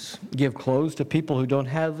strangers, give clothes to people who don't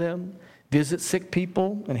have them, visit sick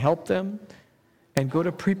people and help them, and go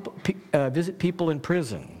to visit people in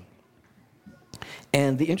prison.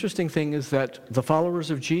 And the interesting thing is that the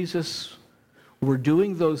followers of Jesus were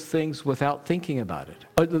doing those things without thinking about it.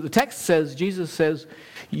 The text says, Jesus says,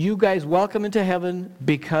 you guys welcome into heaven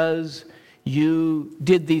because you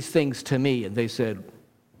did these things to me. And they said,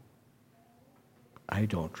 I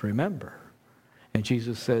don't remember. And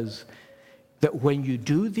Jesus says that when you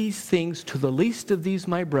do these things to the least of these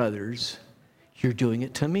my brothers, you're doing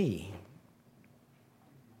it to me.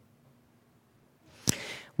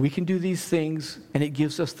 We can do these things, and it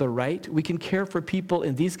gives us the right. We can care for people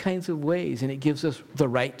in these kinds of ways, and it gives us the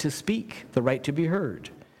right to speak, the right to be heard.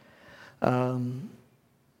 You're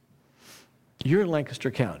in Lancaster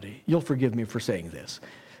County. You'll forgive me for saying this.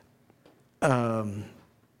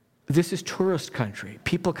 This is tourist country.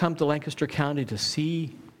 People come to Lancaster County to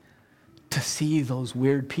see those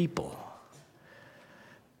weird people.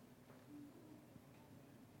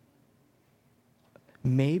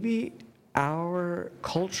 Maybe our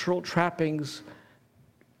cultural trappings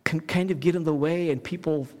can kind of get in the way and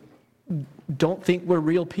people don't think we're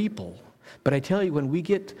real people. But I tell you, when we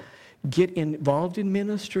get involved in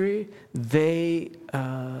ministry, they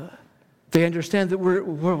understand that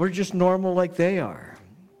we're just normal like they are.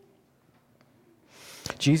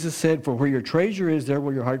 Jesus said, for where your treasure is, there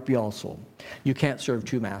will your heart be also. You can't serve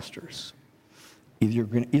two masters. You're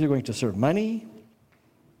either going to serve money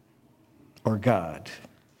or God.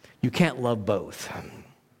 You can't love both.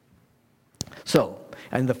 So,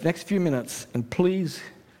 in the next few minutes, and please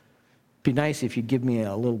be nice if you give me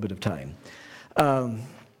a little bit of time.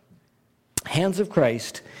 Hands of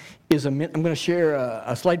Christ is I'm going to share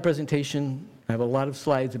a slide presentation. I have a lot of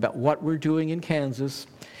slides about what we're doing in Kansas.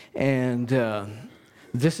 And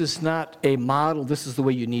this is not a model. This is the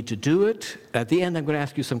way you need to do it. At the end, I'm going to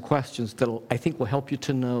ask you some questions that I think will help you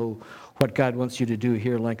to know what God wants you to do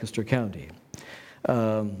here in Lancaster County.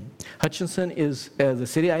 Hutchinson is the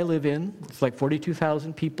city I live in. It's like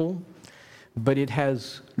 42,000 people, but it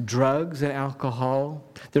has drugs and alcohol.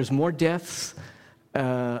 There's more deaths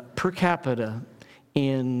per capita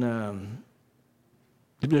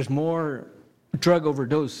there's more drug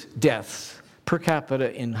overdose deaths per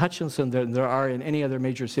capita in Hutchinson than there are in any other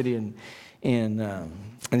major city in the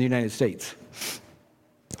United States.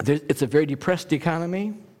 It's a very depressed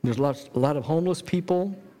economy. There's a lot of homeless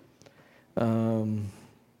people. And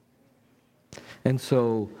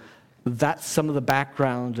so that's some of the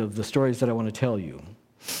background of the stories that I want to tell you.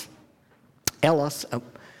 Ellis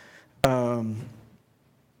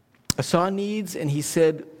saw needs, and he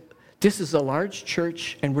said, this is a large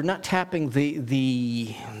church, and we're not tapping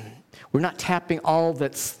we're not tapping all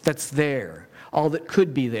that's there, all that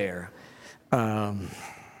could be there.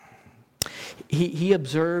 He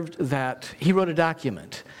observed that, he wrote a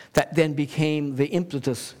document that then became the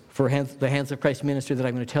impetus for the Hands of Christ ministry that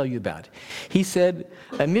I'm going to tell you about. He said,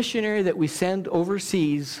 a missionary that we send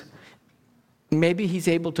overseas, maybe he's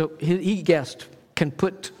able to, he guessed, can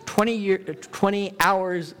put 20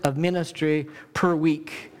 hours of ministry per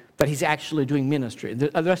week that he's actually doing ministry.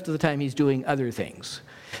 The rest of the time he's doing other things.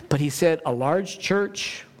 But he said a large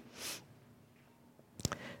church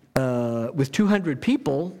with 200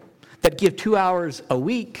 people that give 2 hours a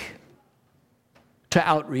week to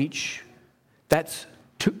outreach, that's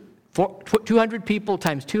 200 people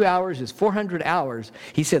times 2 hours is 400 hours.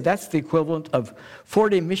 He said that's the equivalent of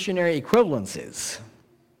 40 missionary equivalences.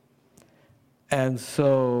 And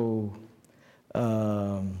so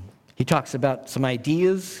he talks about some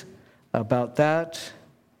ideas about that.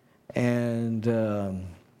 And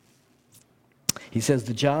he says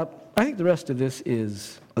the job, I think the rest of this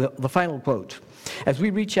is the final quote. As we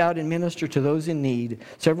reach out and minister to those in need,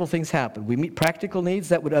 several things happen. We meet practical needs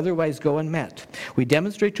that would otherwise go unmet. We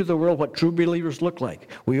demonstrate to the world what true believers look like.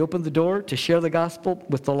 We open the door to share the gospel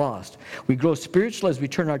with the lost. We grow spiritual as we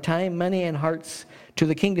turn our time, money, and hearts to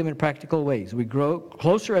the kingdom in practical ways. We grow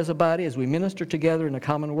closer as a body as we minister together in a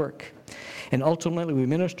common work. And ultimately, we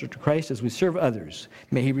minister to Christ as we serve others.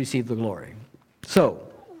 May he receive the glory. So,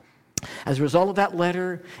 as a result of that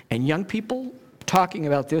letter and young people talking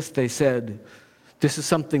about this, they said, this is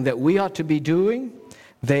something that we ought to be doing.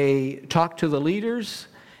 They talked to the leaders,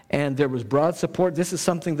 and there was broad support. This is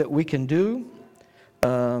something that we can do.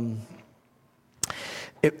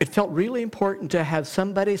 It felt really important to have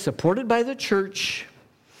somebody supported by the church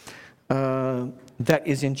that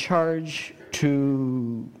is in charge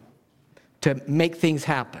to make things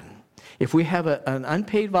happen. If we have an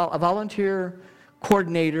unpaid volunteer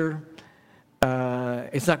coordinator,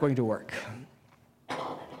 it's not going to work.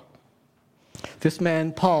 This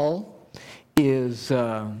man, Paul,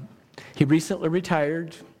 he recently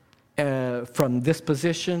retired from this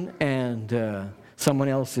position, and someone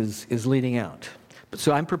else is leading out.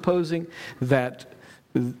 So I'm proposing that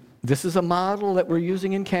this is a model that we're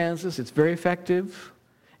using in Kansas. It's very effective.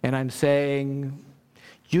 And I'm saying,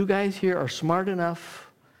 you guys here are smart enough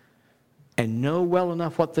and know well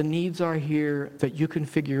enough what the needs are here that you can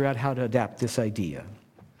figure out how to adapt this idea.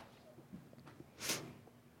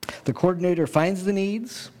 The coordinator finds the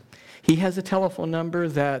needs. He has a telephone number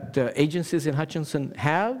that agencies in Hutchinson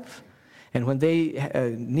have, and when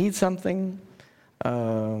they need something,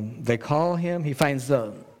 they call him. He finds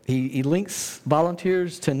he links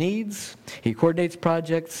volunteers to needs. He coordinates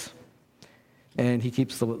projects, and he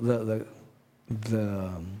keeps the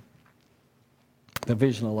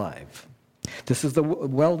vision alive. This is the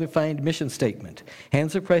well-defined mission statement.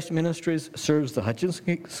 Hands of Christ Ministries serves the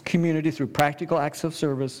Hutchinson community through practical acts of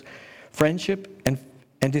service, friendship,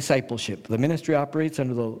 and discipleship. The ministry operates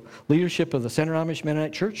under the leadership of the Center Amish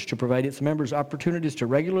Mennonite Church to provide its members opportunities to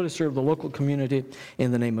regularly serve the local community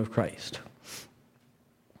in the name of Christ.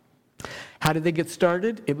 How did they get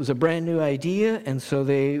started? It was a brand new idea, and so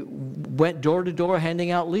they went door to door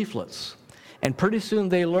handing out leaflets. And pretty soon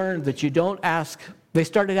they learned that you don't ask. They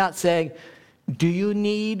started out saying, do you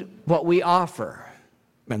need what we offer?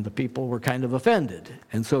 And the people were kind of offended.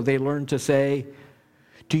 And so they learned to say,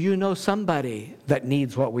 do you know somebody that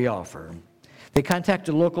needs what we offer? They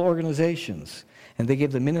contacted local organizations, and they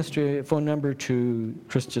gave the ministry phone number to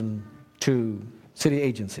city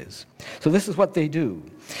agencies. So this is what they do,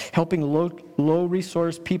 helping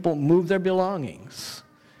low-resource people move their belongings.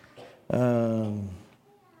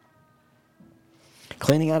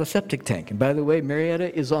 Cleaning out a septic tank. And by the way,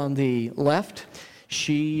 Marietta is on the left.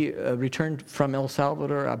 She returned from El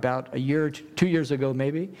Salvador about 2 years ago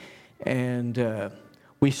maybe, and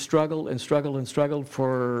we struggled and struggled and struggled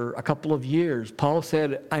for a couple of years. Paul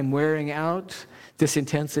said, I'm wearing out. This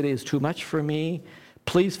intensity is too much for me.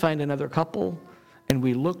 Please find another couple. And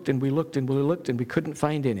we looked and we looked and we looked, and we couldn't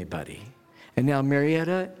find anybody. And now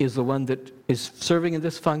Marietta is the one that is serving in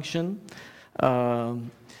this function.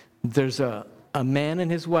 There's a man and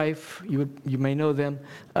his wife, you may know them,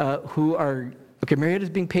 who are,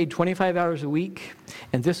 Marietta's being paid 25 hours a week,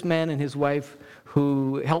 and this man and his wife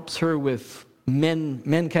who helps her with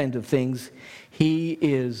men kind of things, he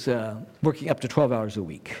is working up to 12 hours a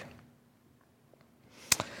week.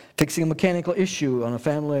 Fixing a mechanical issue on a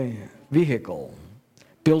family vehicle,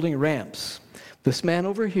 building ramps. This man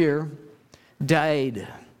over here died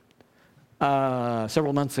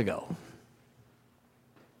several months ago.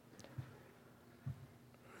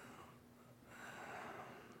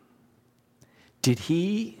 Did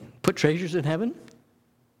he put treasures in heaven?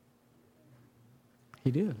 He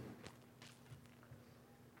did.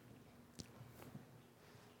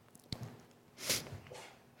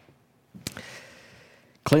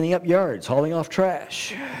 Cleaning up yards, hauling off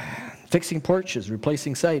trash, fixing porches,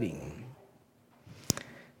 replacing siding.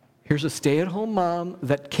 Here's a stay-at-home mom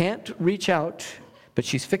that can't reach out, but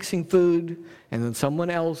she's fixing food, and then someone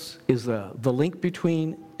else is the link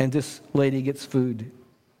between, and this lady gets food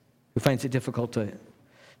who finds it difficult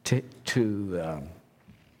to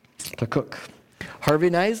cook. Harvey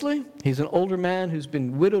Nisley, he's an older man who's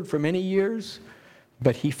been widowed for many years,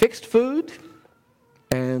 but he fixed food,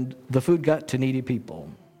 and the food got to needy people.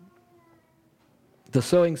 The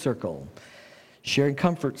Sewing Circle, sharing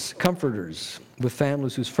comforters with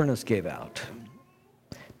families whose furnace gave out.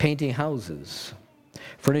 Painting houses,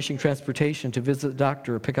 furnishing transportation to visit the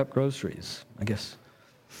doctor or pick up groceries, I guess.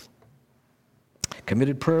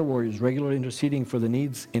 Committed prayer warriors regularly interceding for the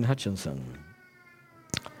needs in Hutchinson.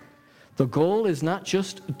 The goal is not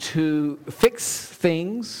just to fix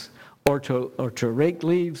things or to rake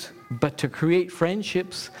leaves, but to create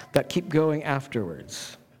friendships that keep going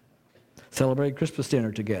afterwards. Celebrate Christmas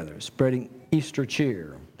dinner together, spreading Easter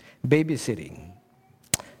cheer, babysitting,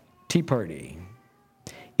 tea party,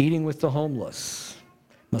 eating with the homeless,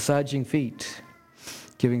 massaging feet,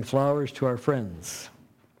 giving flowers to our friends.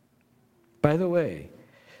 By the way,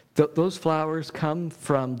 those flowers come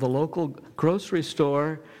from the local grocery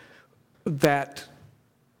store that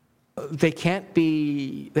they can't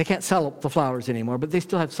sell the flowers anymore, but they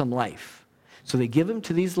still have some life. So they give them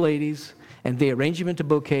to these ladies, and they arrange them into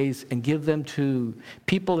bouquets and give them to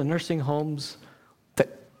people in nursing homes that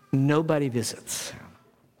nobody visits.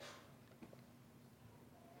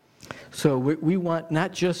 So we want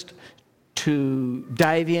not just to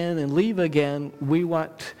dive in and leave again, we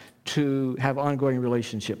want to have ongoing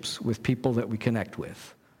relationships with people that we connect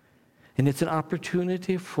with. And it's an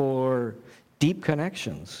opportunity for deep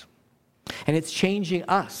connections. And it's changing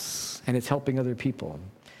us, and it's helping other people.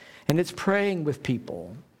 And it's praying with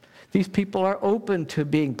people. These people are open to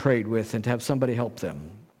being prayed with and to have somebody help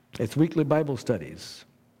them. It's weekly Bible studies.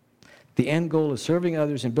 The end goal is serving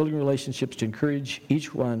others and building relationships to encourage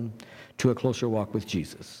each one to a closer walk with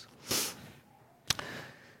Jesus.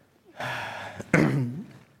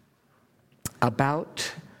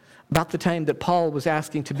 About the time that Paul was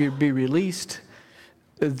asking to be released,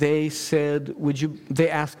 they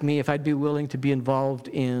asked me if I'd be willing to be involved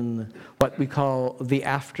in what we call the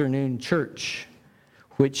afternoon church,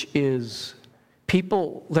 which is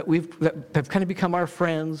people that have kind of become our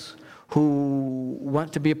friends who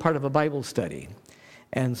want to be a part of a Bible study.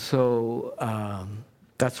 And so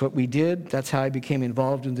that's what we did. That's how I became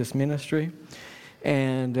involved in this ministry.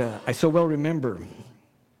 And I so well remember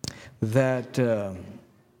that on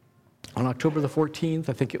October the 14th,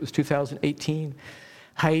 I think it was 2018,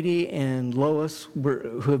 Heidi and Lois,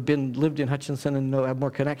 who have lived in Hutchinson and have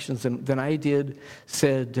more connections than I did,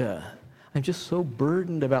 said, I'm just so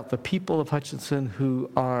burdened about the people of Hutchinson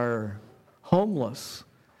who are homeless.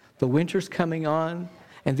 The winter's coming on,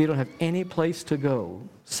 and they don't have any place to go.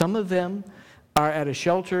 Some of them are at a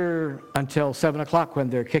shelter until 7 o'clock when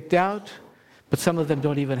they're kicked out, but some of them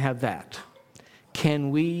don't even have that.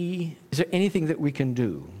 Is there anything that we can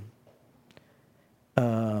do?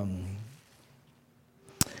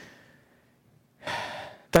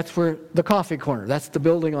 That's where the coffee corner, that's the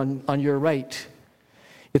building on your right.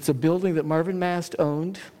 It's a building that Marvin Mast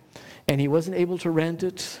owned, and he wasn't able to rent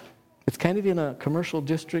it. It's kind of in a commercial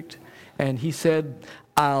district, and he said,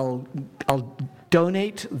 I'll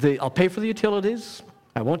pay for the utilities,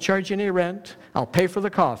 I won't charge you any rent, I'll pay for the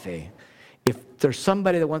coffee if there's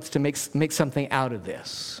somebody that wants to make something out of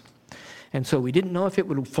this. And so we didn't know if it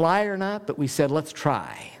would fly or not, but we said, let's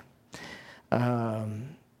try.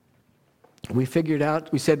 We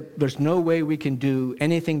said, there's no way we can do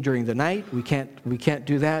anything during the night. We can't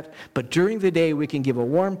do that. But during the day, we can give a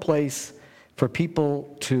warm place for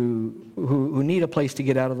people who need a place to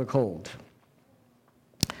get out of the cold.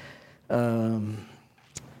 The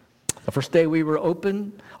first day we were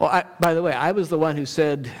open, by the way, I was the one who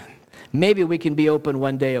said, maybe we can be open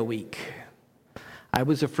one day a week. I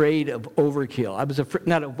was afraid of overkill. I was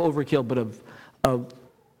not of overkill, but of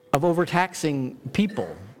overtaxing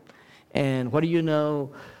people. And what do you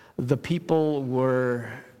know? There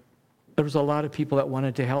was a lot of people that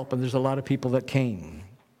wanted to help, and there's a lot of people that came.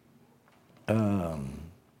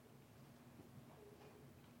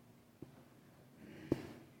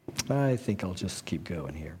 I think I'll just keep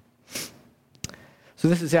going here. So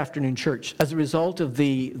this is afternoon church. As a result of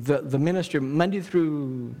the ministry, Monday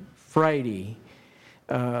through Friday,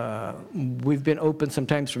 we've been open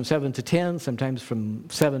sometimes from 7 to 10, sometimes from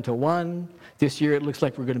 7 to 1. This year it looks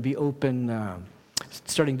like we're going to be open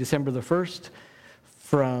starting December the 1st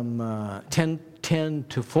from 10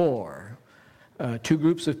 to 4. 2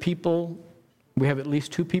 groups of people. We have at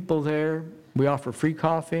least 2 people there. We offer free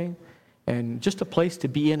coffee and just a place to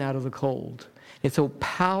be in out of the cold. It's a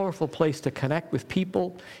powerful place to connect with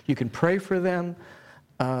people. You can pray for them.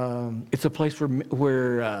 It's a place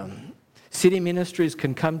where city ministries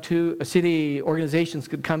can come to, city organizations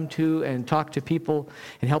could come to and talk to people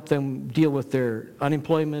and help them deal with their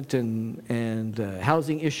unemployment and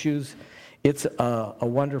housing issues. It's a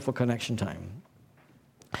wonderful connection time.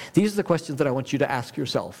 These are the questions that I want you to ask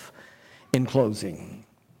yourself in closing.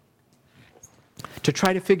 To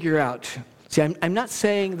try to figure out, see, I'm not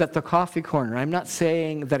saying that the coffee corner, I'm not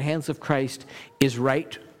saying that Hands of Christ is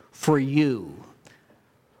right for you.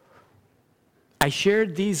 I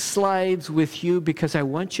shared these slides with you because I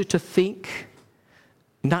want you to think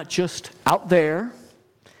not just out there.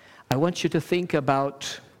 I want you to think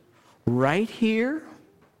about right here.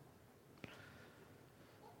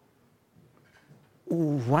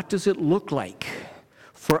 What does it look like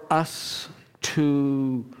for us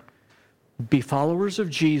to be followers of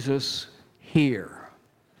Jesus here?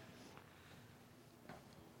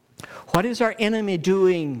 What is our enemy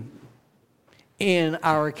doing in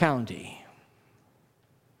our county?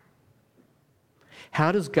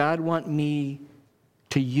 How does God want me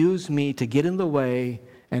to use me to get in the way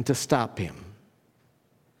and to stop him?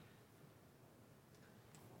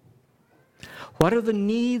 What are the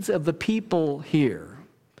needs of the people here?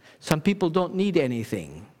 Some people don't need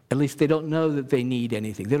anything. At least they don't know that they need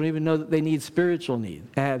anything. They don't even know that they need spiritual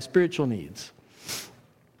needs.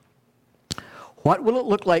 What will it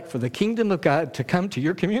look like for the kingdom of God to come to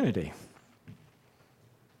your community?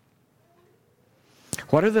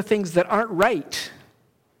 What are the things that aren't right?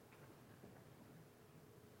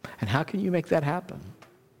 And how can you make that happen?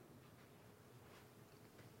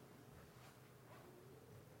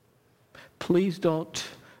 Please don't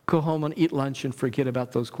go home and eat lunch and forget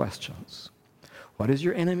about those questions. What is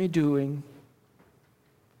your enemy doing?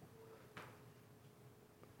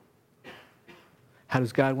 How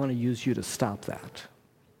does God want to use you to stop that?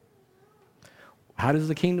 How does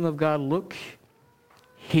the kingdom of God look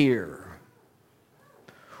here?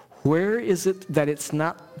 Where is it that it's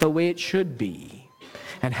not the way it should be?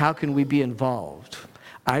 And how can we be involved?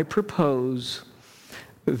 I propose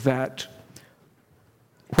that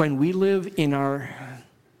when we live in our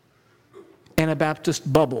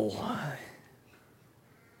Anabaptist bubble,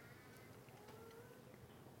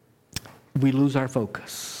 we lose our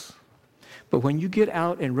focus. But when you get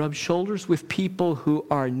out and rub shoulders with people who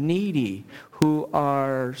are needy, who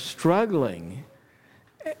are struggling,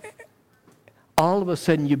 all of a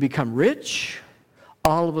sudden you become rich.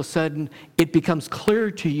 All of a sudden it becomes clear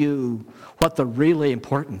to you what the really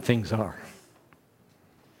important things are.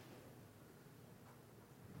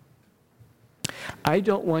 I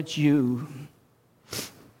don't want you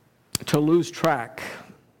to lose track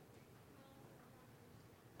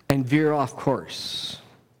and veer off course.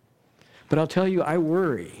 But I'll tell you, I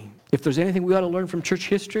worry. If there's anything we ought to learn from church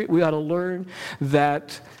history, we ought to learn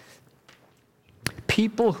that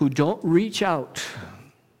people who don't reach out,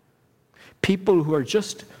 people who are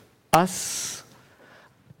just us,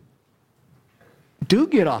 do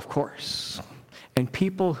get off course. And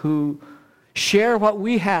people who share what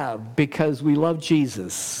we have because we love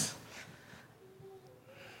Jesus,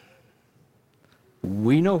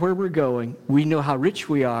 we know where we're going, we know how rich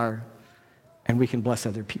we are, and we can bless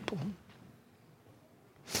other people.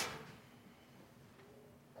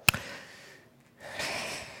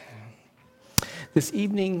 This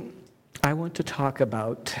evening, I want to talk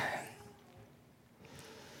about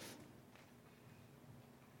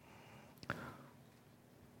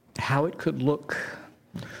how it could look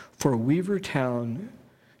for Weavertown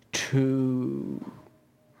to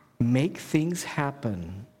make things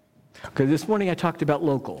happen. Okay, this morning I talked about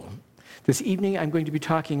local. This evening I'm going to be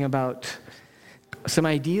talking about some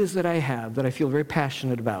ideas that I have that I feel very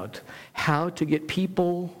passionate about. How to get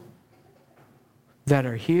people that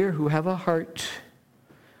are here who have a heart,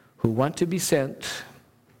 who want to be sent.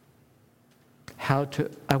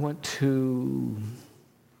 I want to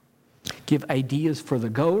give ideas for the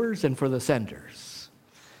goers and for the senders.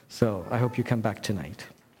 So I hope you come back tonight.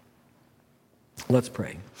 Let's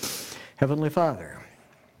pray. Heavenly Father,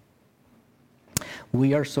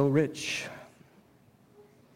 we are so rich